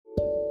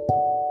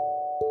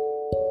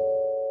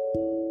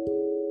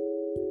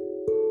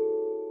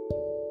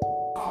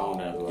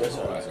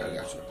That's all right. I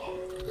got you.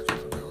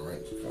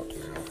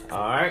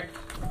 All right.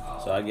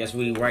 So I guess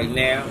we right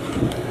now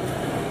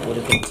with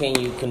a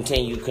continue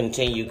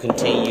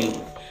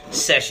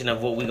session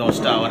of what we're gonna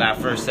start with our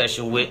first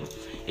session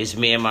with. It's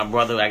me and my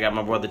brother. I got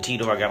my brother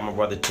Tito. I got my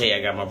brother Tay.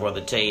 I got my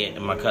brother Tay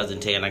and my cousin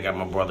Tay, and I got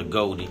my brother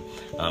Goldie.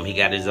 He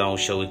got his own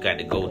show. He got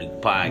the Goldie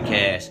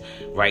podcast.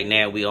 Right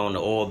now, we on the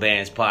All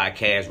Bands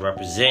podcast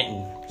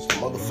representing. It's the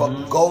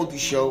motherfucking Goldie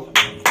show.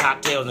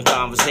 Cocktails and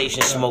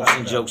conversation, smokes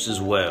and jokes as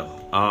well.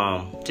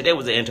 Today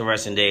was an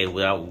interesting day.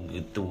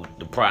 Through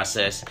the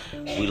process,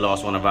 we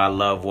lost one of our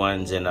loved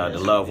ones, and the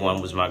loved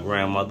one was my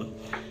grandmother.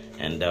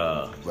 And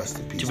Rest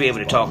in peace, to be able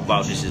to talk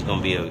about this is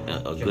gonna be a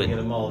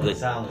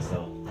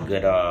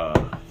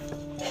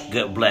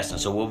good blessing.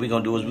 So what we're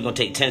gonna do is we're gonna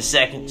take 10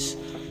 seconds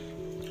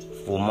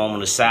for a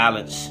moment of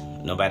silence.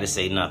 Nobody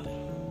say nothing.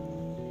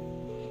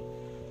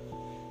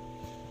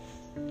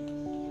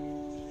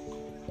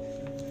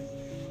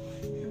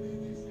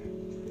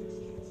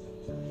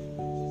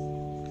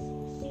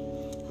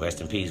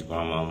 Rest in peace,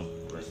 grandmama.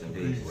 Rest in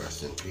peace.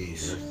 Rest in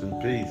peace. Rest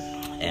in peace.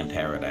 And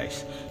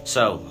paradise.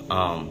 So,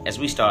 as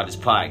we start this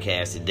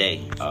podcast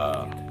today,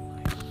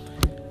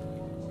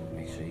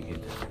 Make sure you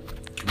get the.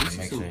 Can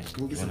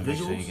we get some Make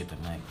sure you visuals? get the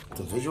mic.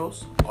 The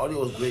visuals?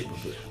 Audio is great, but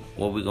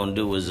what we're gonna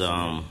do is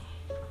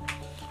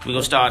we're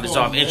gonna start this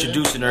off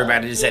introducing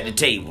everybody that's at the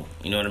table.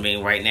 You know what I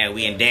mean? Right now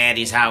we in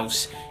Daddy's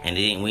house, and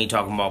we ain't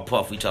talking about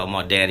Puff. We talking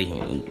about Daddy.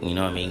 You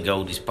know what I mean?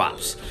 Goldie's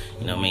pops.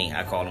 You know what I mean?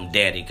 I call him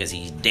Daddy because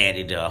he's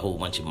daddy to a whole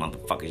bunch of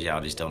motherfuckers.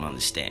 Y'all just don't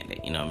understand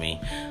it. You know what I mean?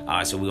 All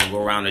right, so we're gonna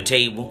go around the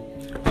table.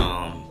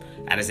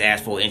 I just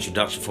asked for an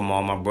introduction from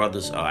all my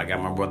brothers. I got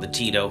my brother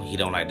Tito. He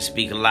don't like to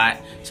speak a lot,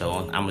 so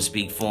I'm gonna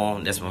speak for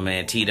him. That's my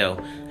man Tito.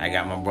 I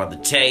got my brother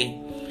Tay.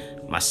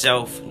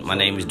 Myself. My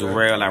name is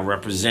Darrell. I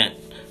represent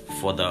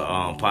for the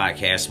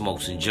podcast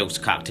Smokes and Jokes,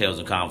 Cocktails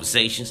and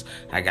Conversations.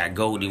 I got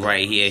Goldie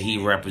right here. He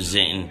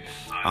representing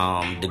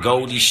the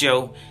Goldie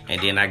Show.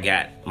 And then I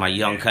got my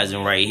young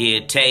cousin right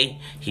here, Tay.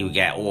 He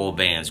got all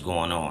bands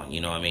going on.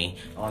 You know what I mean?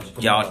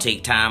 Y'all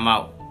take time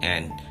out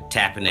and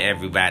tap into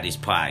everybody's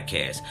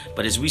podcast.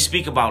 But as we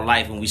speak about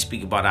life and we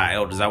speak about our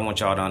elders, I want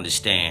y'all to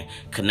understand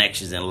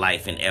connections in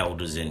life and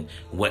elders and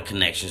what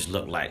connections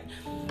look like.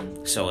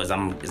 So as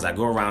I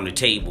go around the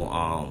table,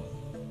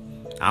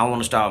 I don't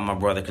want to start with my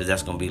brother because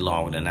that's going to be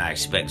longer than I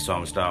expect. So I'm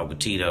going to start with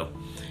Tito.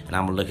 And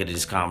I'm going to look at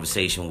this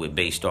conversation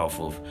based off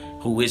of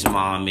who his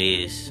mom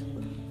is,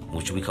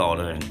 which we call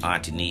her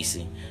Auntie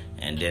Nisi.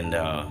 And then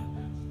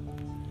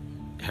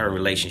her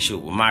relationship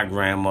with my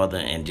grandmother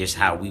and just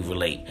how we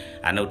relate.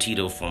 I know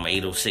Tito from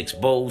 806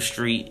 Bowl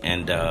Street.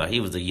 And he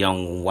was a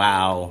young,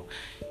 wild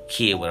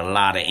kid with a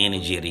lot of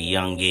energy at a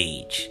young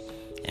age.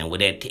 And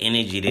with that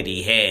energy that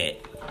he had,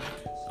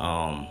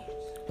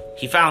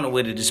 he found a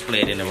way to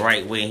display it in the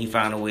right way, and he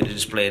found a way to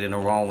display it in the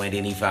wrong way, and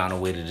then he found a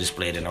way to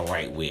display it in the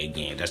right way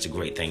again. That's the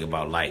great thing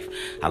about life.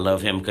 I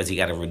love him because he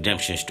got a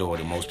redemption story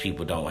that most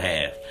people don't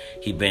have.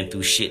 He been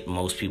through shit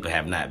most people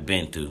have not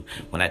been through.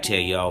 When I tell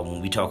y'all,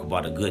 when we talk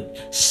about a good,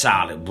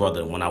 solid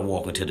brother, when I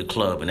walk into the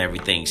club and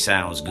everything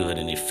sounds good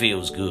and it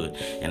feels good,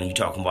 and you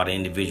talking about an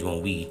individual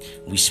and we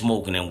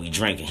smoking and we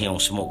drinking, he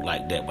don't smoke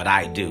like that, but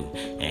I do,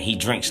 and he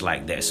drinks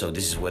like that. So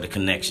this is where the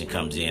connection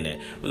comes in.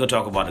 We're going to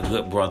talk about a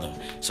good brother.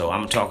 So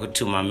I'm talking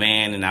to my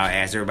man, and I'll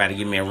ask everybody to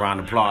give me a round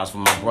of applause for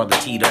my brother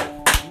Tito.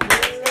 That's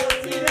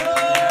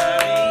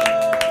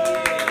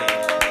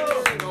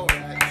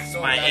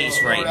my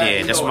ace right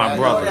there. That's my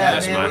brother.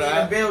 That's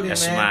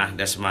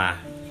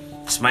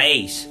my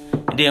ace.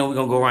 And then we're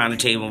gonna go around the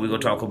table and we're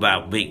gonna talk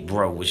about Big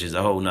Bro, which is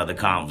a whole nother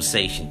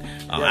conversation.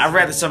 I'd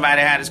rather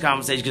somebody have this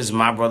conversation because it's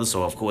my brother,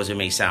 so of course it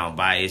may sound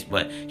biased,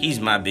 but he's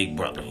my big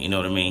brother, you know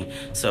what I mean?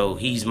 So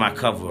he's my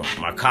cover,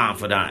 my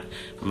confidant,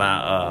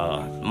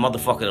 my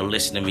motherfucker to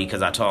listen to me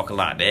because I talk a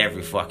lot to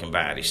every fucking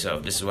body. So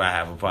this is why I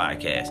have a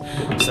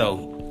podcast.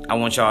 So I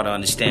want y'all to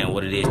understand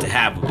what it is to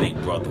have a big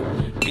brother.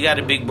 If you got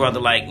a big brother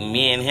like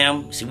me and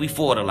him, see, we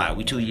fought a lot.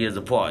 We 2 years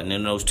apart, and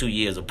in those 2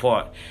 years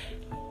apart,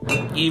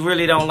 you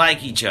really don't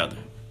like each other.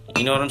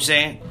 You know what I'm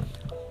saying?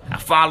 I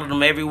followed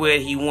him everywhere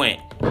he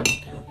went.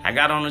 I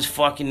got on his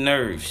fucking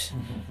nerves.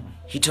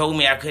 He told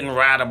me I couldn't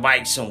ride a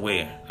bike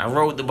somewhere. I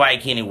rode the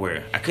bike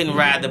anywhere. I couldn't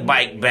ride the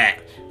bike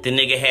back. The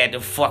nigga had to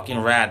fucking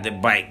ride the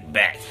bike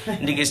back.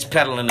 Niggas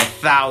pedaling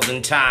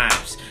 1,000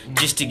 times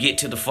just to get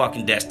to the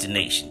fucking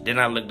destination. Then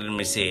I looked at him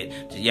and said,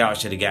 y'all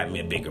should have got me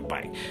a bigger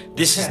bike.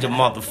 This is the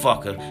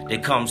motherfucker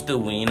that comes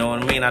through. And you know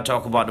what I mean? I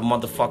talk about the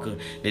motherfucker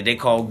that they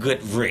call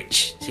Good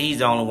Rich. See, he's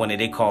the only one that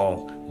they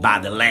call by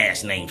the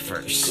last name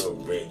first.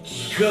 Good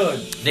Rich. Good.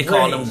 They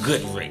call him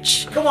Good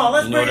Rich. Come on,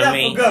 let's you know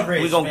bring it up for Good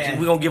Rich.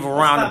 We're gonna give a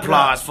round of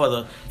applause for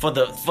the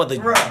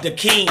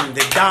king,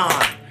 the Don,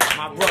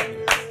 my brother.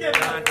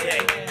 Dante.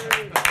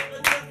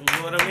 You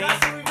know what I mean?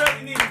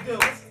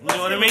 You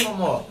know what I mean?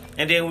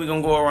 And then we're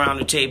gonna go around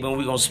the table and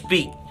we're gonna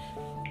speak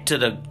to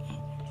the.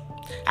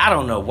 I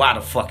don't know why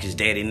the fuck his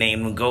daddy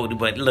named him Goldie,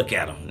 but look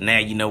at him. Now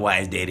you know why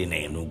his daddy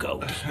named him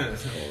Goldie.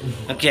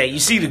 Okay, you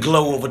see the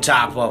glow over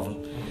top of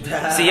him.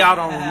 See, y'all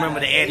don't remember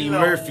the Eddie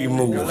Murphy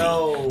movie.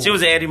 No. See, it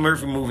was an Eddie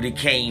Murphy movie that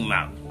came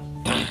out.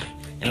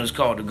 And it was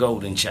called The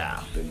Golden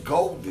Child. The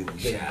golden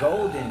The child.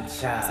 Golden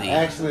Child. See.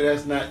 Actually,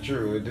 that's not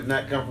true. It did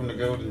not come from the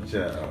Golden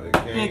Child. It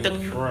came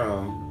Mm-hmm.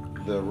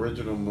 from the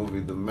original movie,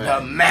 The The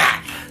Mac.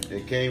 Mac.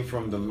 It came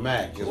from The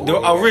Mac.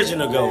 The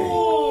original Goldie.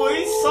 Ooh,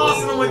 he's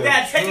saucing him with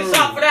that. Take a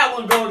shot for that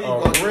one, Goldie.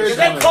 If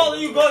they calling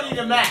you Goldie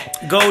the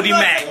Mac. Goldie You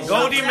gonna Mac. take a shot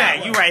Goldie for that Mac.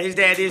 one. You right. His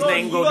dad is Goldie,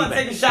 named you Goldie gonna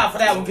Mac. take a shot for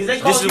that one because they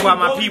calling This is you why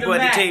my Goldie people the at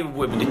the Mac. table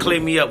with me to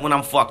clear me up when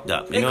I'm fucked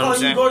up. You They know what I'm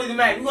calling you saying? Goldie the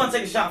Mac. We gonna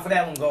take a shot for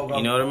that one, go.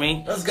 You know what I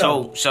mean? Let's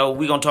go. So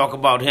we gonna talk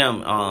about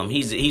him.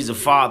 He's a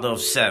father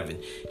of 7.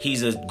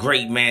 He's a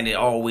great man that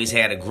always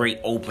had a great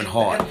open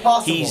heart. That's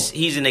possible.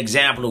 He's an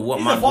example of what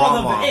He's my the father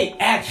of grandma the 8,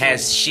 actually.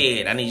 has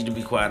shared. I need you to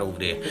be quiet over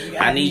there. You I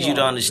got need me you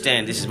to on.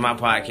 understand this is my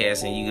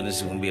podcast and you're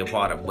gonna be a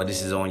part of it, but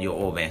this is on your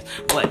old bands.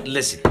 But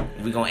listen,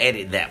 we're gonna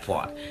edit that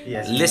part.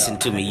 Yes, listen we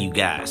to are. me, you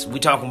guys. We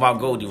talking about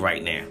Goldie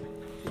right now.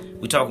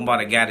 We talking about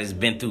a guy that's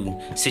been through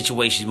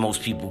situations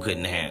most people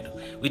couldn't handle.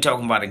 We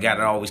talking about a guy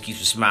that always keeps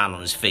a smile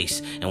on his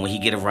face, and when he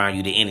get around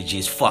you, the energy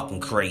is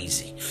fucking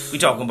crazy. We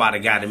talking about a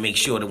guy that makes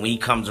sure that when he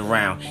comes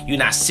around, you're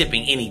not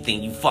sipping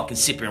anything, you fucking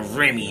sipping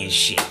Remy and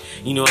shit.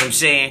 You know what I'm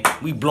saying?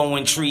 We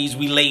blowing trees,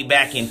 we lay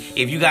back, and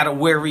if you got a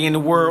worry in the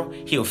world,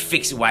 he'll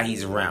fix it while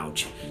he's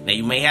around you. Now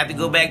you may have to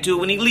go back to it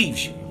when he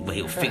leaves you, but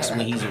he'll fix it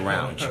when he's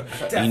around you.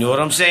 You know what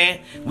I'm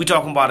saying? We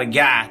talking about a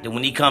guy that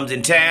when he comes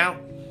in town,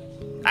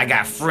 I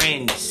got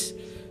friends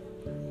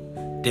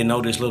that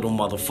know this little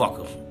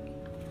motherfucker.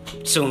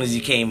 Soon as he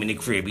came in the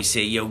crib, he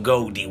said, "Yo,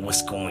 Goldie,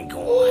 what's going on?"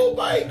 Oh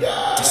my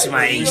God. This is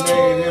my age Made too.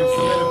 him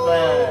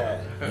solidified.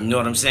 You know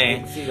what I'm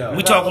saying?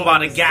 We talking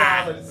about a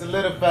guy. Solid,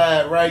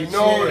 solidified right You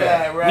know there.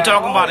 that, right? We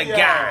talking about a yeah.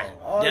 guy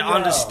Oh, that yeah.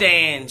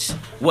 understands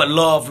what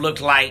love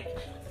look like,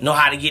 know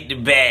how to get the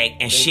bag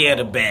and share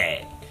the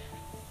bag.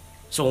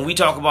 So when we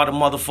talk about a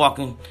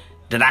motherfucking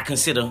that I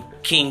consider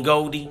King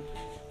Goldie,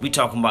 we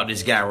talking about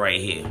this guy right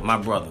here, my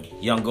brother,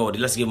 Young Goldie.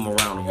 Let's give him a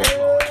round of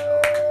applause.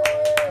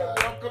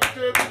 Welcome to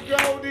the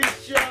Goldie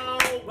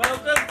Show.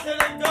 Welcome to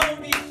the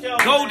Goldie Show.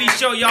 Goldie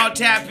Show, y'all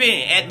tap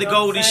in at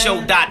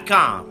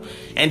thegoldieshow.com.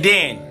 And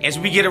then, as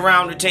we get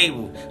around the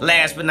table,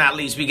 last but not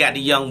least, we got the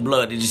young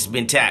blood that just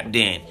been tapped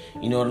in.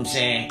 You know what I'm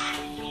saying?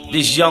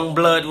 This young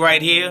blood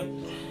right here,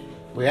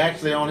 We're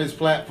actually on his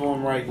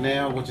platform right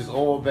now, which is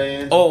Oil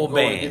Bands. Oil Go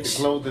and Get Bands.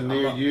 the clothing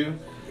near you.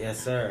 Yes,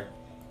 sir.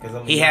 'Cause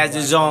I'm he has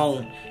his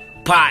own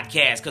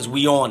podcast because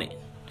we on it.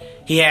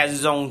 He has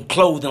his own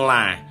clothing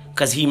line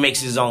because he makes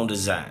his own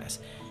designs.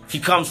 He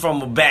comes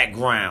from a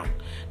background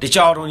that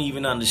y'all don't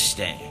even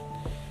understand.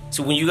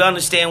 So when you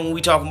understand when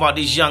we talking about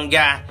this young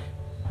guy,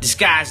 this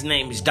guy's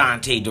name is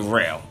Dante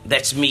Durrell.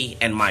 That's me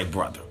and my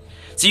brother.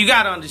 So you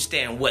gotta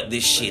understand what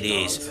this shit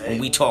is when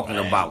we talking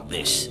about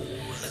this.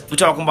 We're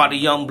talking about a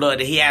young blood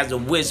that he has the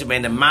wisdom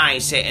and the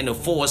mindset and the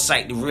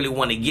foresight to really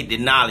want to get the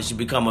knowledge to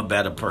become a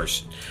better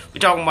person. We're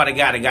talking about a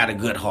guy that got a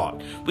good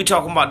heart. We're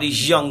talking about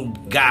this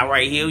young guy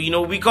right here. You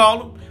know what we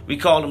call him? We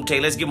call him Tay.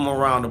 Let's give him a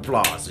round of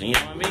applause. You know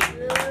what I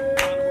mean? Round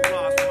of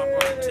applause for my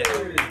brother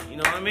Tay. You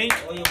know what I mean?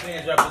 All your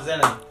fans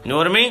represented. You know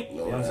what I mean? You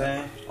know what I'm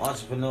saying?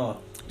 Entrepreneur.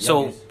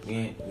 So-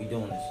 Youngest. we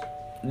doing this.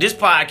 This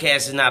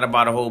podcast is not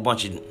about a whole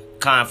bunch of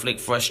conflict,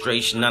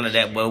 frustration, none of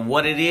that. But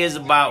what it is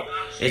about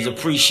is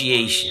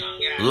appreciation,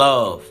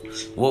 love,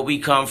 where we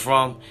come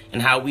from,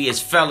 and how we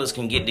as fellas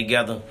can get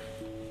together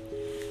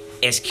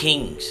as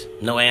kings.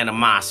 No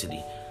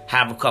animosity.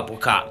 Have a couple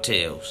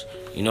cocktails.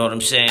 You know what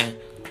I'm saying?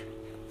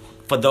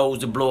 For those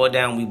that blow it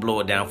down, we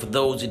blow it down. For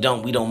those that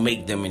don't, we don't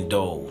make them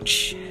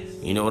indulge.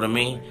 You know what I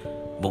mean?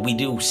 But we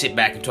do sit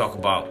back and talk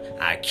about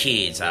our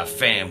kids, our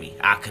family,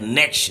 our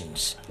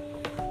connections.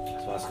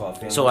 That's why it's called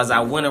family. So as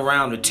I went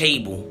around the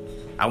table,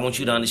 I want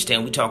you to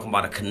understand we're talking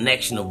about a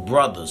connection of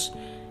brothers,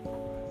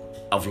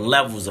 of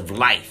levels of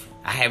life.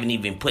 I haven't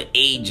even put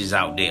ages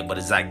out there, but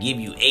as I give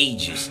you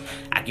ages,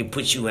 I can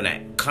put you in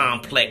a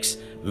complex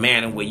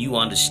manner where you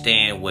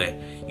understand where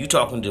you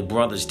talking to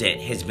brothers that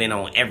has been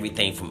on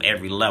everything from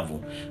every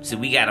level. So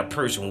we got a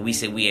person, when we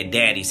say we at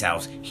daddy's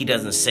house, he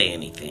doesn't say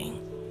anything.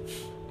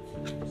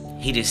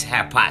 He just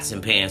have pots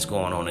and pans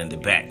going on in the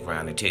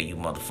background and tell you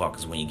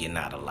motherfuckers when you're getting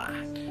out of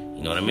line.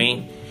 You know what I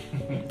mean?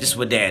 This is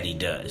what daddy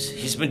does.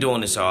 He's been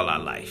doing this all our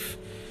life.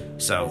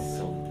 So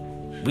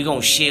we're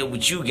going to share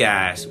with you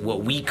guys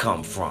what we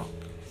come from.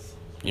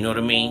 You know what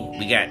I mean?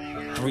 We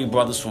got 3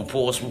 brothers from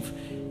Portsmouth,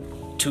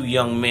 2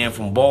 young men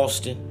from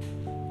Boston.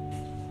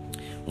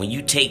 When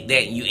you take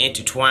that and you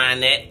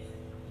intertwine that,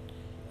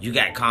 you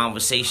got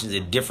conversations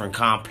in different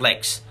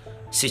complex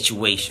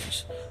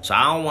situations. So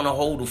I don't want to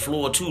hold the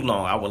floor too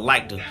long. I would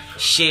like to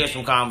share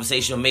some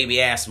conversation or maybe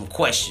ask some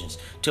questions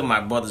to my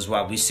brothers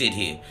while we sit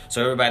here.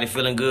 So everybody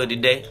feeling good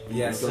today?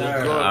 Yes, Feeling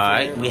sir. good. All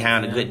right, we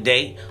had a good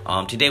day.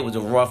 Today was a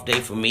rough day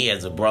for me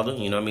as a brother.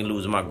 You know what I mean?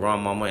 Losing my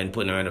grandmama and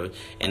putting her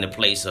in the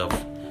place of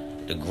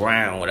the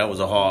ground. Well, that was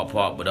a hard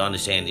part, but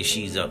understand that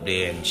she's up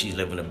there and she's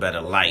living a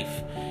better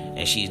life.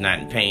 And she's not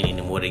in pain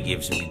anymore. That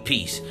gives me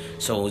peace.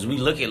 So as we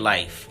look at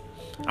life,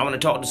 I want to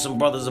talk to some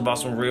brothers about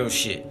some real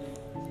shit.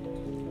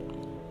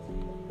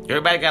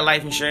 Everybody got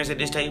life insurance at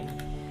this table?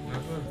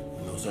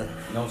 No, sir.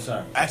 No,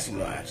 sir. Actually,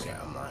 no. Actually,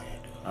 I'm lying.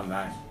 I'm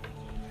not.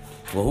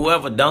 Well,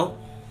 whoever don't,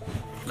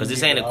 because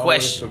this ain't a Always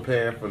question.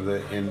 Prepare for the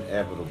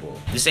inevitable.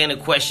 This ain't a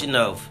question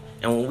of,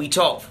 and when we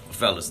talk,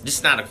 fellas, this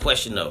is not a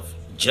question of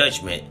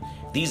judgment.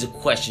 These are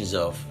questions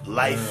of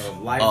Life.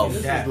 Life Of- is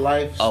This that. is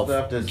life of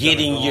stuff that's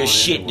getting gonna your go on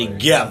shit anyway.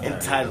 together.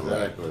 Entitled.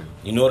 Exactly.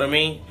 You know what I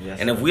mean? Yes,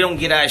 and if sir. we don't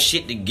get our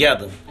shit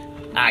together,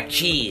 our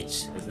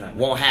kids It's not-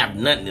 won't have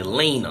nothing to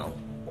lean on.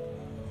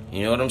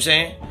 You know what I'm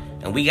saying?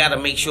 And we got to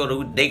make sure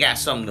that they got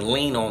something to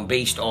lean on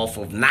based off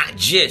of not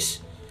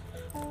just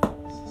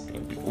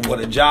what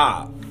a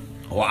job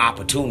or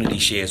opportunity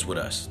shares with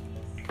us.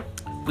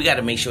 We got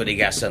to make sure they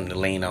got something to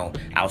lean on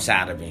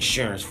outside of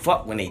insurance.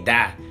 Fuck when they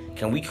die.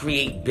 Can we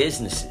create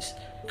businesses?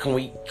 Can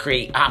we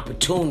create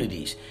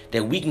opportunities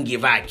that we can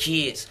give our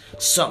kids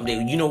something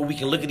that, you know, we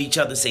can look at each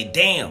other and say,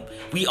 damn,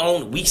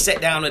 we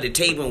sat down at the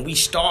table and we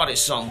started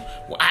something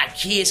where our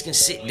kids can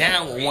sit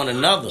down with one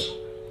another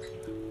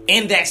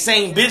in that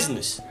same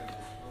business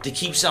to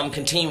keep something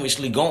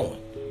continuously going.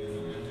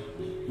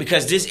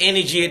 Because this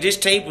energy at this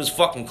table is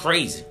fucking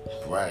crazy.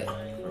 Right.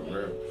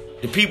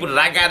 The people that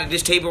I got at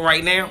this table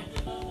right now,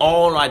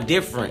 all are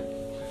different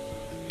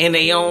in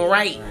their own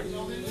right.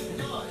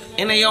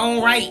 In their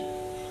own right.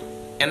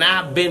 And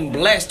I've been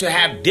blessed to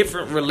have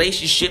different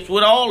relationships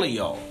with all of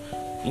y'all.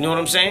 You know what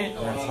I'm saying?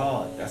 That's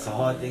hard. That's a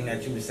hard thing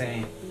that you were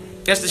saying.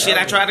 That's the shit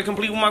I tried to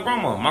complete with my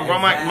grandma. My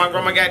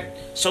grandma got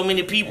so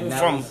many people And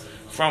that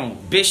from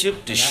Bishop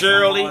to that's a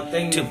Shirley hard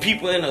thing to to-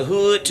 people in the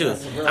hood to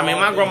That's a real I mean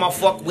my hard grandma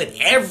thing. fucked with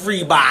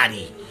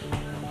everybody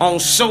on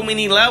so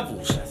many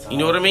levels. You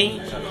know what I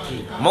mean?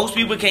 Most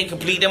people can't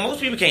complete that. Most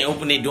people can't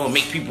open their door and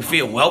make people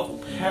feel welcome.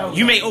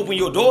 You may open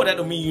your door, that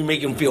don't mean you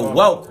make them feel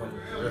welcome.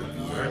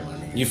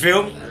 You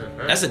feel me?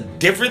 That's a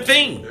different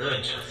thing.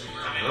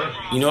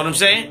 You know what I'm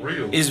saying?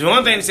 It's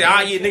one thing to say,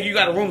 yeah, nigga, you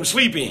got a room to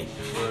sleep in.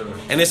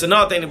 And it's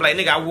another thing to be like,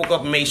 nigga, I woke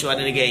up and made sure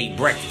that nigga ate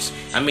breakfast.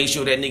 I made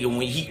sure that nigga,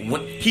 when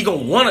he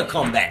gonna wanna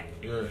come back.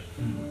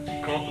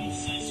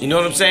 You know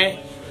what I'm saying?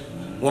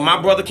 When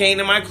my brother came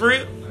to my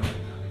crib,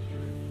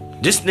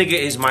 this nigga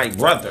is my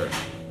brother.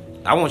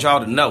 I want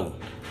y'all to know.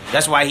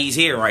 That's why he's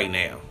here right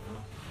now.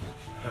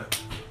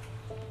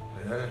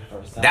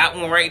 First time, That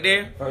one right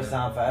there, first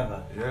time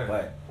forever. Yeah.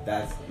 But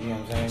that's, you know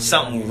what I'm saying?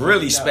 something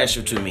really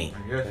special to me.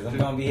 Because I'm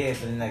going to be here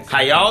for the next...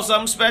 How y'all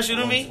something special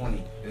to me?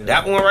 20.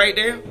 That one right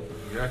there,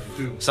 Got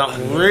you too.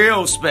 something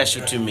real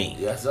special to me.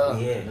 Yes, sir.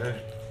 Yeah.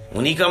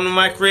 When he come to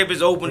my crib,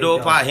 his open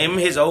door part, him,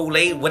 his old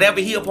lady, whatever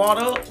he a part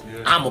of,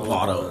 I'm a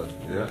part of.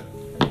 Yeah.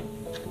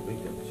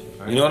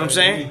 You know what I'm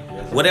saying?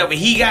 Whatever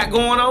he got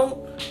going on,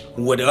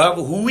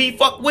 whatever who he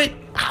fuck with,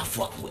 I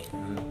fuck with.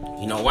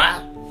 You know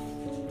why?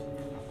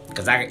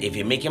 Cause if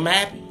it make him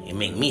happy, it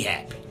make me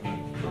happy.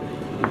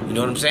 You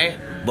know what I'm saying?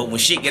 But when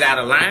shit get out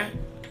of line,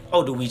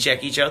 do we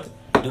check each other?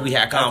 Do we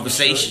have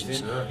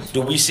conversations?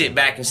 Do we sit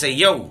back and say,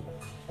 yo,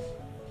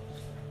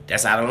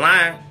 that's out of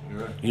line?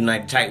 You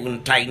need to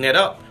tighten that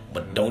up.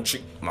 But don't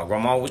treat. My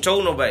grandma always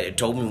told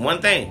me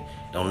one thing: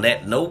 don't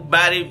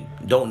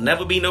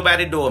never be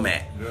nobody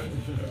doormat.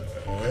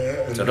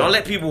 So don't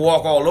let people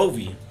walk all over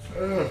you.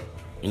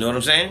 You know what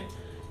I'm saying?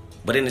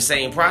 But in the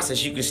same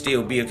process, you can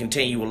still be a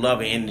continual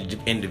loving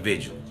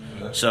individual.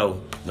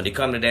 So when it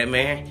come to that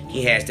man,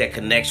 he has that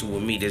connection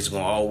with me that's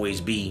gonna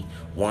always be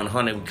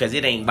 100 because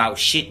it ain't about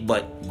shit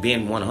but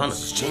being 100.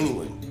 It's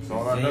genuine. That's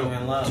all I know.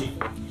 Genuine love.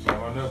 That's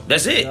all I know.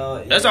 That's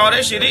it. That's all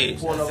that shit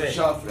is. Pour another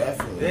shot for that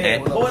feeling. Yeah,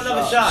 And- pour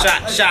another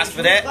shot. Shots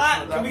for that.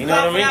 Can we You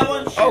know what I clap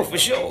mean? for that one? Oh, for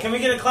sure. Can we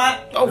get a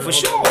clap? Oh, for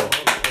sure.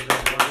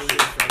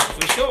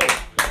 For sure.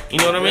 You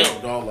know what I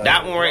mean?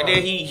 That one right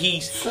there,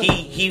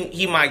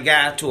 he my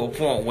guy to a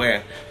point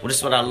where, well, this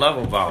is what I love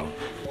about him.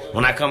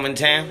 When I come in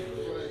town,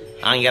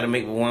 I ain't got to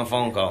make but one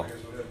phone call.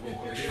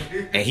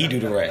 And he do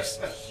the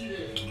rest.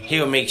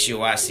 He'll make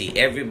sure I see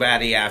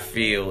everybody I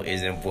feel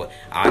is important.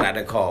 I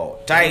done call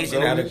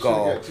Tyson, I done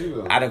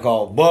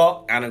call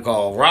Buck, I done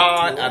call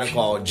Rod, I done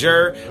call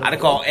Jer, I done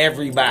call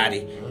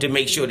everybody to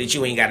make sure that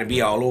you ain't got to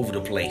be all over the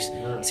place.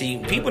 See,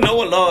 people know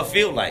what love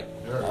feel like.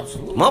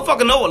 Absolutely.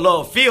 Motherfucker know what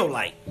love feel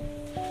like.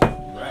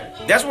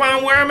 That's why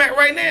I'm where I'm at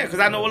right now, because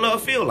I know what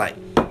love feel like.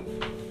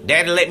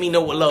 Daddy let me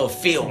know what love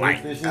feel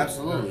like.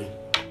 Absolutely.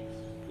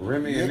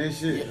 Remy and this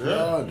shit.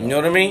 Yeah. You know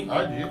what I mean?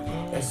 I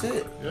get That's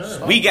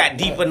it. We got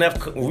deep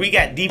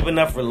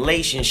enough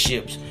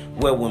relationships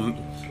where when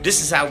this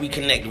is how we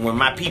connect.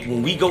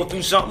 When we go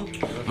through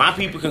something, my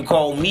people can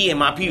call me and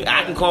my people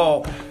I can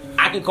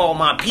call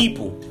my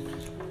people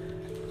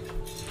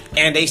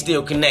and they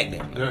still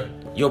connected. Yeah.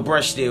 Your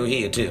brush still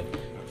here too.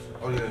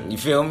 Oh, yeah. You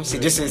feel me? See,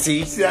 this is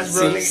See, that's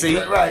real. see.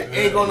 Right.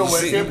 Ain't going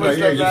nowhere. See, Can't put Like,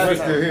 yeah, stuff your down brush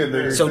still there. here,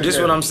 nigga. So this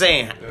is what I'm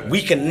saying.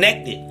 We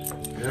connected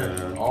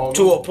Yeah. All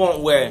to a point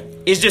where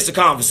it's just a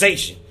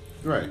conversation.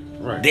 Right,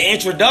 right. The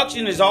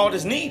introduction is all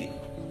that's needed.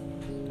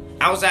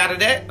 Outside of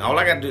that, all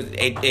I gotta do is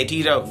hey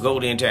Tito, go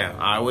to in town. All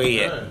right, where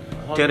you at?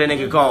 Tell that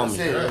nigga call me.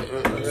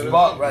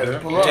 Spot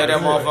right. Pull up. Tell that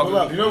Pull up.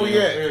 motherfucker. You know where we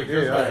at?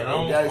 Yeah,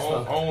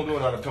 Yeah. I don't do a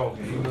lot of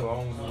talking. You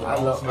know, I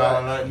don't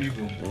smile like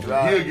people.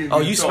 Right. Oh,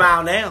 you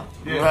smile now.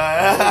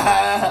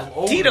 Right.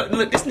 Tito,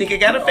 look, this nigga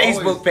got a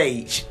Facebook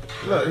page.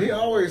 Look, he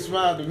always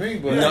smiled to me,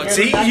 but No,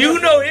 see, you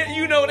know it.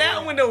 You know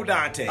that one, though,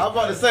 Dante. I'm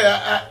about to say,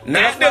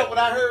 Not that's when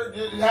I heard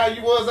how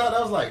you was out,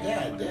 I was like,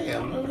 God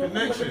damn,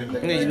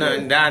 connection. You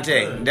know,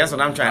 Dante, that's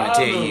what I'm trying to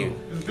tell you.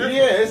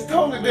 Yeah, it's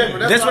totally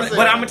different. That's what what,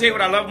 but I'm gonna tell you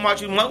what I love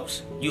about you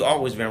most. You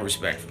always been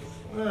respectful.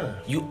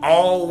 You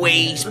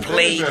always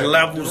played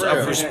levels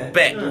of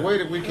respect. The way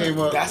that we came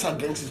up, That's how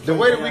gangsters. the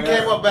way that we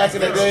came up back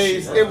in the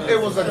days, it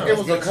was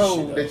a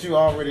code that you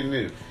already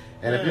knew.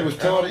 And if you was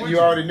told it, you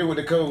already knew what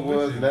the code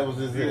was, and that was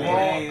just it.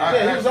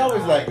 Yeah, he was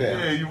always like that.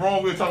 Yeah, you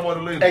wrong with talking about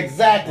the lady.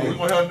 Exactly.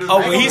 Oh,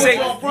 when he say,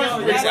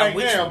 I'm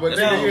with you. But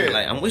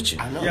like, I'm with you.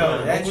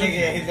 Yo, that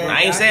nigga.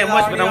 I ain't saying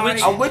much, but I'm with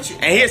you. I'm with you.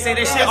 And he'll say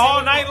that shit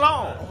all night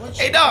long.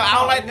 Hey dog, I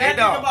don't like that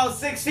dog. About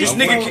 6 feet. This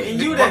nigga, and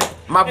you that.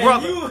 my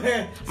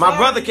brother, my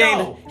brother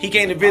He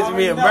came to visit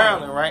me in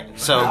Maryland, right?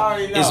 So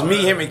already it's know. me,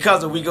 him, and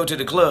cousin. We go to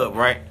the club,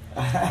 right?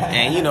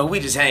 And you know,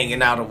 we just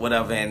hanging out or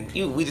whatever, and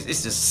it's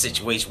just a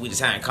situation. We just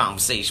having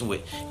conversation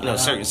with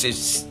certain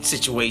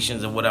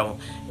situations and whatever.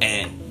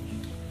 And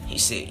he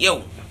said,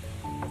 "Yo,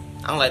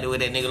 I don't like the way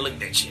that nigga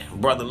looked at you.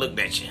 Brother looked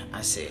at you."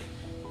 I said,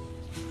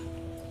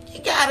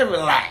 "You gotta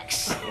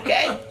relax,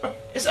 okay?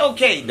 It's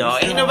okay,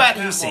 dog. Ain't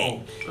nobody."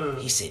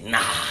 He said, "Nah.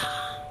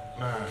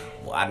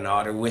 Well, I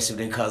know the whispered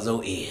in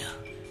Cuzzo's ear.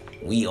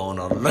 We on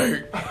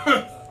alert."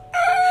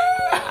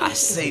 I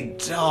say,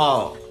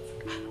 "Dog,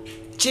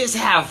 just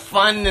have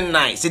fun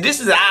tonight." See, this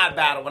is our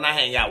battle when I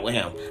hang out with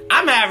him.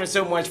 I'm having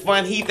so much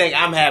fun, he think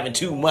I'm having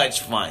too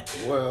much fun.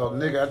 Well,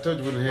 nigga, I told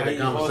you we done had that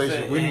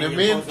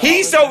conversation.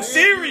 He's so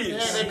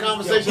serious. That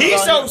conversation.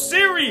 He's so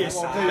serious.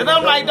 And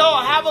I'm like,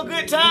 dog, have a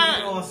good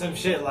time. On some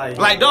shit like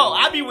Dog,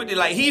 I be with it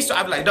like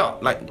I be like,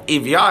 dog, like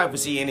if y'all ever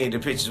see any of the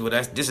pictures with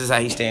us, this is how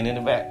he's standing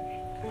in the back.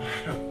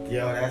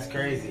 Yo, that's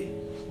crazy.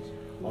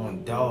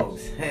 On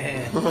dogs.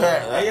 Hey,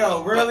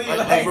 yo, really?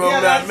 Like, bro, yeah,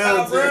 that that's how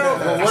military.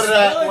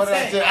 real. What did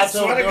I tell? I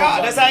swear to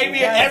God, that's how he be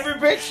in every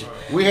picture.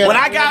 We had When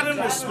I got him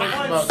to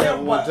smile about that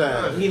one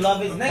time. He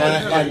love his name.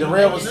 And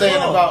Darrell was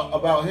saying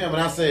about him,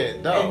 and I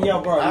said, "Dog, And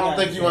yo, bro, I don't yeah.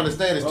 think you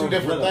understand. It's two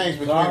different things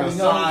between I a already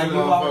know how soldier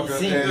you always motherfucker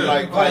seen and it.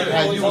 like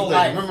how you was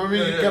thinking. Remember me?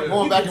 You kept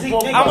going back and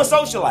forth. I'm a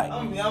socialite.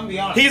 I'm be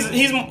honest.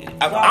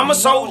 I'm a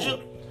soldier,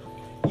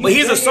 but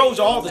he's a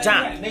soldier all the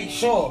time. Make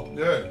sure.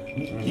 Yeah.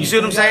 You see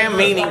what I'm saying? He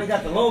Meaning,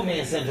 got the low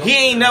man syndrome. he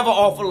ain't never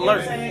off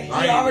alert.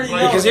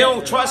 Because he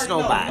don't trust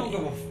nobody.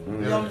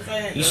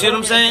 You see what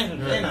I'm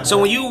saying? So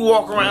when you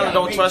walk around and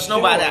don't trust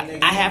nobody,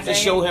 I have to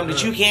show him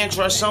that you can't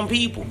trust some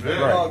people.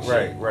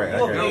 Right.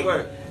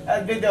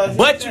 I got it.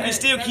 But you can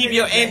still keep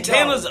your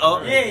antennas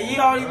up Yeah, you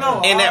already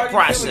know. in that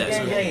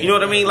process. You know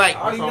what I mean? Like, I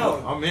already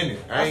know. I'm in it.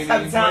 I That's ain't the even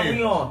type of time we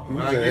playing.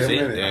 on.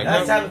 see,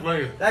 That's how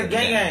that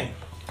gang.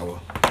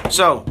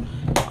 so,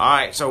 all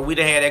right. So we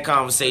done had that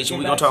conversation.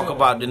 We gonna talk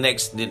about the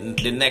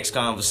next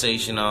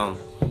conversation.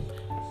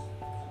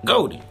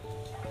 Goldie,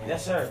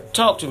 Yes, sir.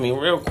 talk to me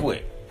real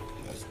quick.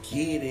 Let's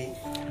get it.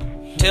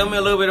 Tell me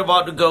a little bit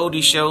about the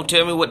Goldie Show.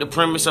 Tell me what the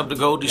premise of the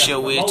Goldie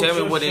Show is. Tell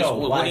me what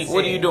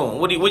are you doing?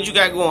 What you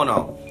got going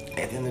on?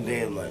 At the end of the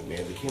day, like,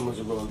 man, the cameras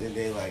are real. At the end of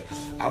the day, like,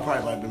 I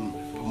probably might have been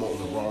promoting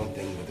the wrong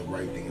thing but the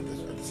right thing at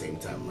the same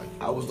time. Like,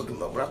 I was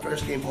looking up when I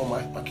first came home.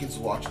 My kids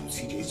were watching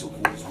CJ So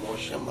Cool, some more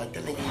shit. I'm like,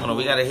 that nigga. Hold on,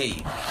 we gotta hear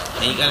you,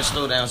 and you gotta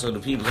slow down so the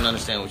people can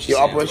understand what you're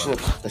Your saying. operation.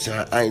 bro.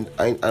 Listen, I'm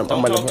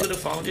Don't like, talk to the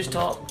phone, just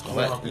talk.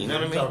 But, you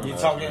know what I mean? You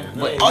talking?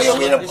 But, oh, yeah,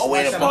 we in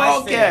a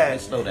podcast.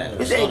 Slow down.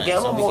 This ain't game.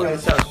 I'm more than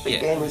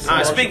spit game. All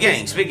right, spit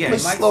game.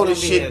 Let's slow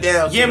this shit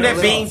down. Give him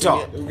that bean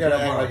talk. We gotta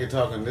act like you're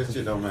talking. This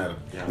shit don't matter.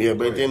 Yeah,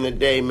 but at the end of the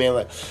day, man,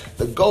 like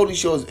the Goldie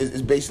Show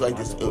is basically like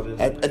this.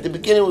 At the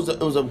beginning, it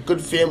was a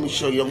good family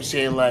show. You know what I'm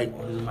saying? Like,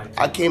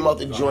 I came out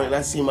the joint and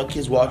I seen my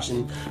kids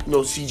watching,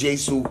 CJ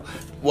Soup,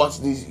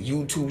 watching these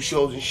YouTube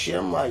shows and shit.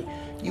 I'm like,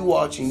 you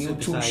watching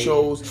YouTube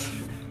shows,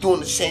 doing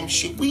the same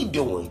shit we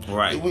doing.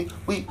 Right.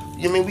 We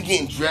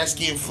getting dressed,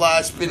 getting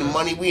fly, spending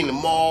money. We in the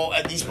mall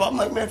at these spots. I'm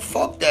like, man,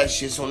 fuck that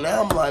shit. So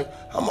now I'm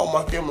on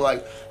my family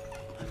like.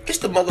 It's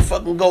the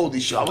motherfucking Goldie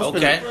Show.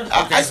 Okay,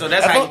 so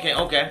that's how you can.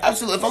 Okay,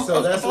 Absolutely. If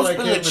I'm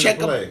spending a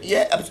check up,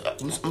 yeah,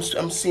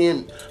 I'm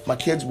seeing my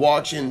kids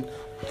watching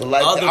the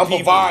life that I'm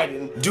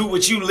providing. Do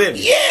what you live.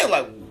 Yeah,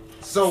 like.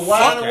 So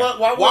why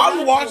are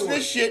we watching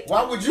this shit?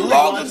 Why would you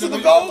log into the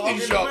Goldie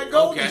Show?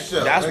 Okay.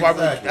 That's why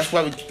that's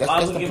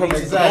the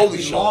premise of the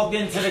Goldie Show. Logged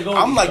into the Goldie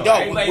I'm like, Show.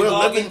 dog, Everybody we're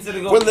logged into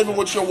the Goldie living Show.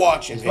 what you're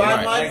watching.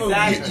 Right.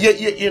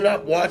 Exactly. You're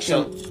not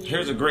watching. So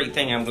here's a great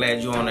thing. I'm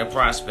glad you're on that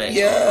prospect.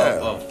 Yeah.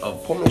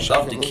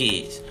 Of the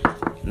kids.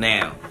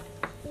 Now,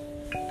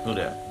 who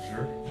that?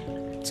 Sure.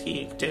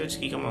 Ski, tell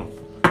Ski, come on.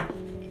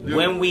 Yeah.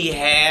 When we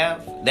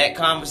have that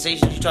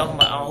conversation you're talking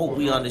about, I hope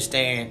we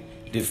understand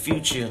the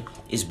future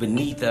is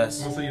beneath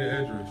us I'm gonna see the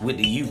address. with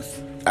the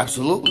youth.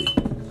 Absolutely.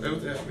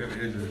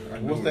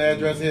 What's the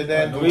address here,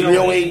 Dad?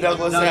 308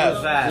 Douglas Ave.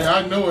 Yeah,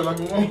 I know it. Like,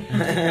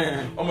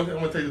 I'm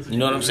gonna take it to You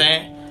know what I'm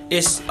saying?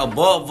 It's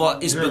above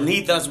us. It's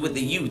beneath us with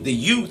the youth. The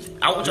youth.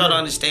 I want y'all to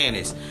understand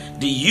this.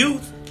 The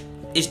youth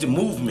is the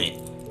movement.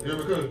 Yeah,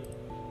 we could.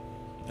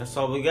 That's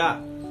all we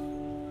got.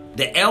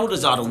 The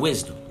elders are the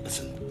wisdom.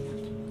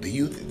 Listen, the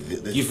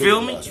youth. You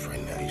feel me?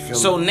 Right now. You feel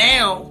So me?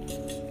 now,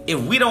 if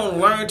we don't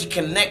learn to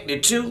connect the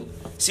two,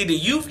 see, the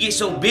youth get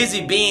so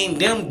busy being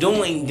them,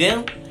 doing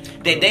them,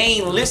 that they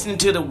ain't listening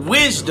to the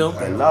wisdom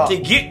to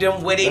get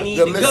them where they need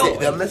to go.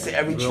 They'll miss it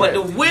every But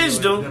the trip.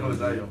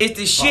 wisdom is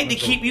the shit to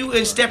keep you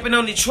in stepping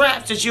on the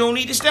traps that you don't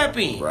need to step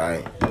in.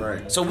 Right.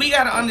 So we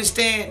gotta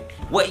understand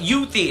what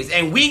youth is,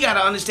 and we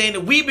gotta understand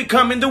that we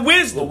becoming the The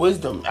wisdom.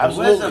 wisdom.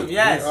 Absolutely. Wisdom,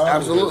 yes.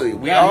 Absolutely.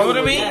 We You are know what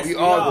I the mean? wisdom. We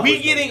are the We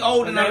wisdom. getting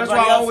older now. That's why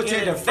I always tell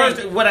you the first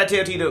thing, what I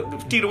tell Tito.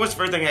 Tito, what's the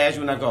first thing I ask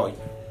you when I call you?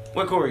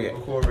 What Corey at?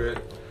 Corey.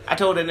 I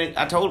told my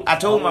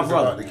Always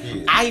brother, about the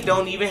kids. I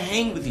don't even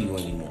hang with you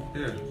anymore.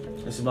 Yeah.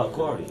 It's about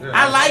Corey.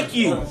 I like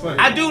you.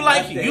 I do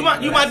like you. You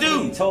my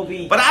dude.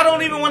 Toby. But I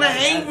don't even want to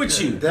hang with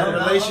you. That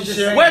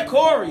relationship, Where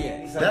Corey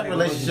at? that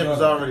relationship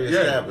is already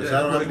established.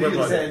 I don't have to worry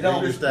about said, that.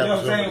 don't- You you know what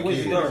I'm saying? established What with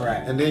you the kids. doing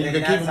right. And then you And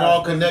can that's keep them how all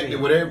it's supposed connected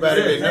to with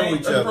everybody that know each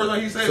That's the first other.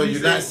 thing he said. So He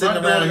you're said, not sitting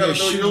my around dad here gotta know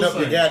shooting your up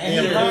your son.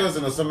 goddamn Yeah.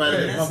 cousin or somebody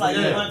that That's come like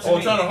from you there. want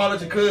Or trying to holler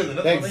at your cousin.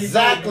 That's what he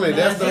Exactly. said.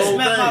 That's the just whole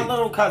met my thing.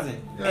 little cousin.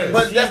 Yeah.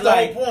 But She's that's the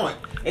like- whole point.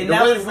 And The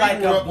that way was we like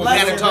grew a up was We gotta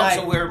blessing. talk Like,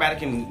 so everybody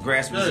can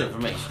grasp this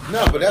information.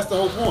 No, but that's the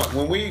whole point.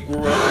 When we grew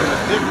up, it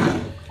was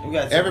different. we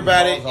gotta take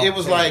Everybody, the balls it off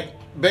was the like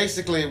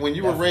basically when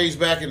you were raised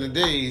back in the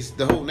days,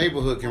 the whole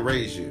neighborhood can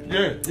raise you.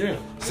 Yeah.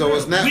 So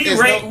it's not. We it's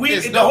ra- no, we-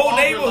 it's the no whole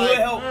longer neighborhood like,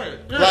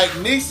 helped. Like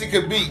Nisi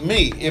could beat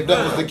me if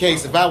that was the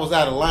case. If I was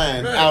out of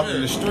line out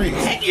in the streets,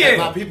 Yeah. and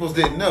my peoples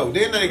didn't know.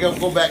 Then they gonna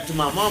go back to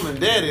my mom and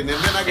daddy, and then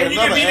I get And you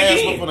another get beat ass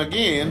again. whooping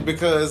again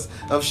because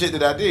of shit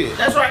that I did.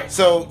 That's right.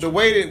 So the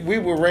way that we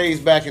were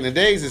raised back in the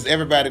days is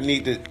everybody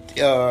need to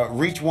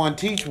reach one,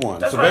 teach one.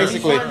 That's so right.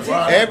 basically, Reach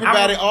one, teach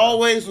everybody one.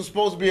 always was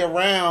supposed to be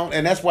around,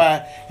 and that's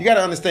why you got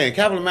to understand.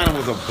 Capitol Manor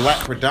was a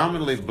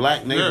predominantly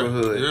black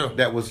neighborhood yeah.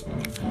 that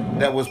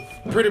was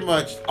pretty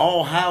much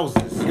all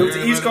houses. It was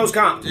the East Coast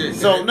comp.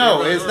 So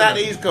no, it's not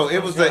the East Coast.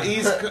 It was the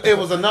East. It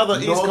was another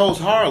East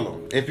Coast Harlem.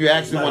 If you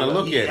actually want to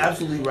look at You're it.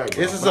 absolutely right.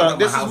 This is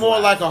bro. more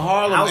like a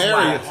Harlem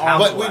area,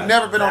 Housewives. but we've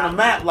never been on a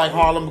map like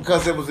Harlem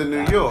because it was in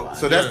New York.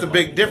 So that's the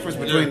big difference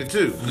between the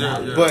two.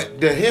 Yeah.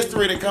 But the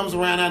history that comes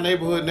around our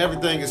neighborhood and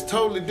everything is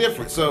totally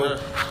different. So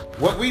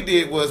what we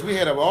did was we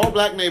had an all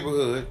black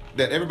neighborhood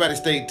that everybody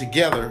stayed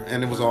together,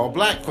 and it was all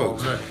black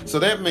folks. So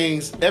that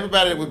means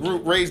everybody that was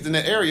raised in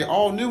that area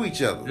all knew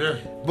each other. Yeah.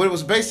 But it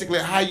was basically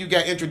how you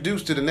got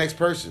introduced to the next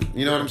person.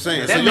 You know what I'm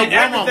saying? That so your meant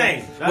grandmama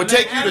everything. would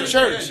take you to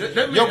church. That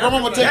meant Your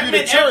grandma would take That you to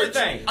meant church.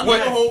 everything. I know my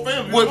whole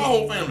family. My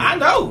whole family. I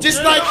know.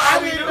 Just like I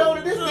didn't know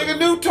that this nigga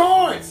knew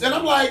Torrance. And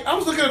I'm like, I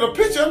was looking at a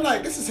picture, I'm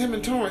like, this is him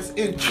and Torrance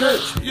in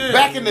church Yeah.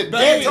 back in the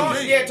day.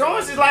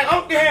 Torrance is like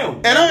Uncle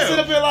Him. And I'm sitting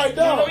up here like,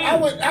 dog, You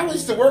know I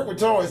used to work with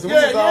Torrance, and we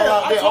Yeah, was all yeah,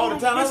 out I there all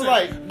told the time. him, I was listen,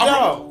 like, I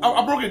dog. broke,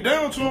 I broke it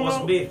down to him. What's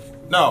though. beef?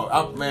 No,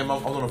 I was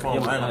on the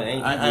phone. Yeah, I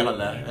ain't gonna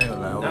lie. I ain't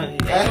gonna lie. You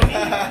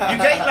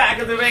can't lie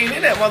because it ain't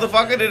in that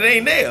motherfucker that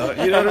ain't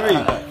there. You know what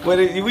I mean?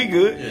 But we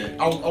good.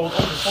 I was on the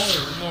phone.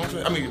 You know what I'm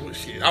saying? I mean,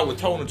 shit. I was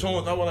talking to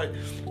Torrance. I was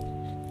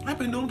like, I've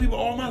been knowing people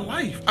all my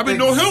life. I've been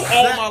knowing him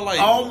all my life.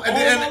 All my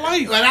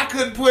life. And I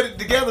couldn't put it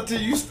together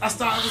till you. I was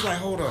like,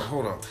 hold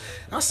on.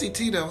 I see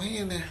Tito, he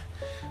in there.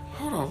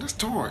 Hold on, that's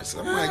Torrance.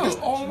 I'm like,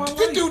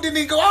 this dude didn't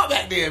even go out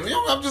back there.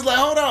 I'm just like,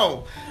 hold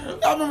on.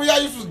 I remember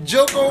y'all used to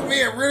joke on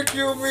me and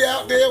ridicule me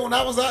out there when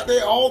I was out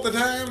there all the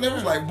time. And it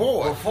was like,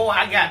 boy. Before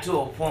I got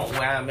to a point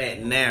where I'm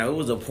at now, it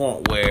was a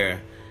point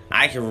where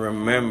I can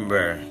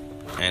remember,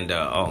 and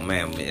oh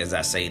man, as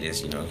I say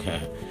this, you know,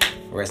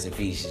 rest in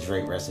peace,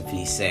 Drake, rest in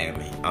peace,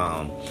 Sammy.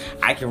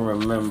 I can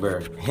remember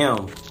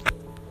him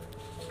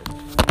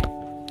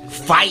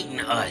fighting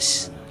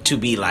us to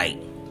be like,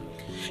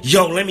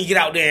 yo, let me get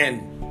out there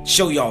and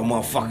show y'all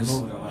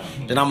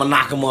motherfuckers that I'ma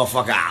knock a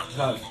motherfucker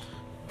out.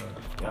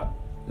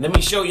 Let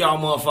me show y'all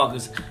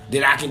motherfuckers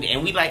that I can.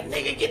 And we like,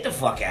 nigga, get the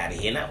fuck out of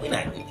here. Now we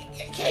not,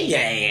 get your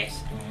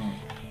ass.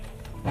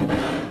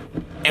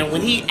 And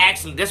when he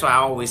actually, that's why I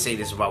always say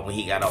this about when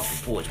he got off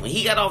the porch. When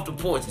he got off the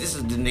porch, this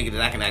is the nigga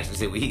that I can actually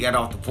say, when he got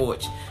off the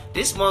porch,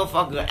 this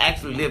motherfucker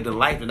actually lived a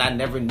life that I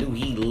never knew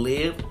he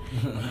lived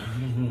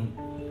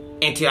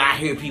until I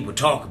hear people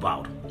talk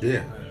about him.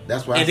 Yeah,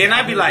 that's why. And then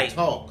I be like,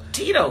 talk.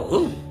 Tito,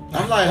 who?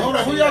 I'm like, hold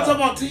on, who y'all talking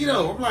about,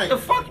 Tito? I'm like, The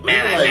fuck,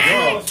 man, like,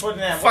 man. dog.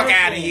 Fuck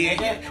out of here.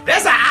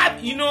 That's how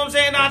you know what I'm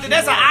saying?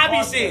 That's how I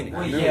be saying it.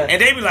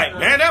 And they be like,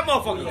 man, that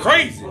motherfucker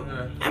crazy.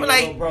 I be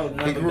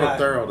like, he grew up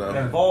thorough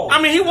though. I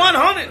mean, he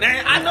 100,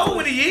 man. I know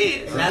what he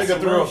is. That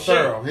nigga grew up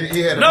thorough. He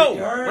had a No,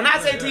 when I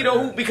say Tito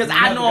who, because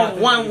I know him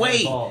one way,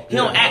 he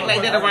don't act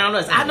like that around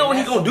us. I know what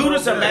he gonna do to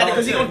somebody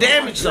because he gonna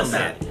damage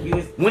somebody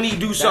when he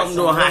do something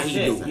to how he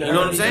do. You know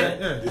what I'm saying?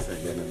 This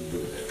ain't got nothing to do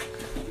with that.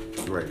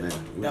 Right now,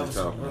 we just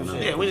talking. You know?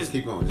 Yeah, we just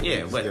keep going.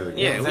 Yeah, but Just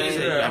yeah, we together.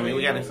 just, I mean,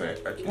 we gotta.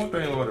 One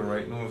thing about it,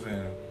 right? You know what I'm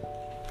saying?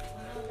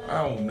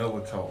 I don't never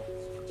talk.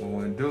 But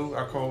when dude,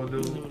 I call a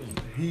dude,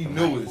 he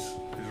knew his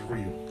for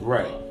you.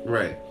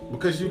 Right.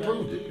 Because you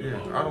proved it. Yeah,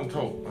 I don't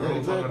talk. I Yeah, don't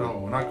exactly. talk at all.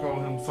 When I call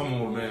him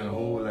someone, man, a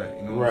whole lot.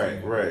 You know what I'm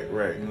saying?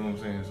 Right. You know what I'm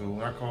saying? So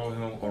when I call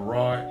him a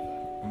Rod,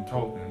 I'm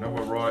talking. That's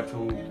what Rod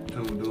told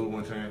dude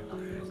one time.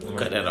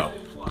 Cut that off.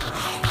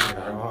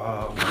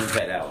 Cut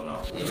that out.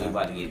 No. Yeah, we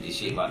about to get this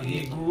shit.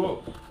 He grew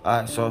up.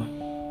 Alright, so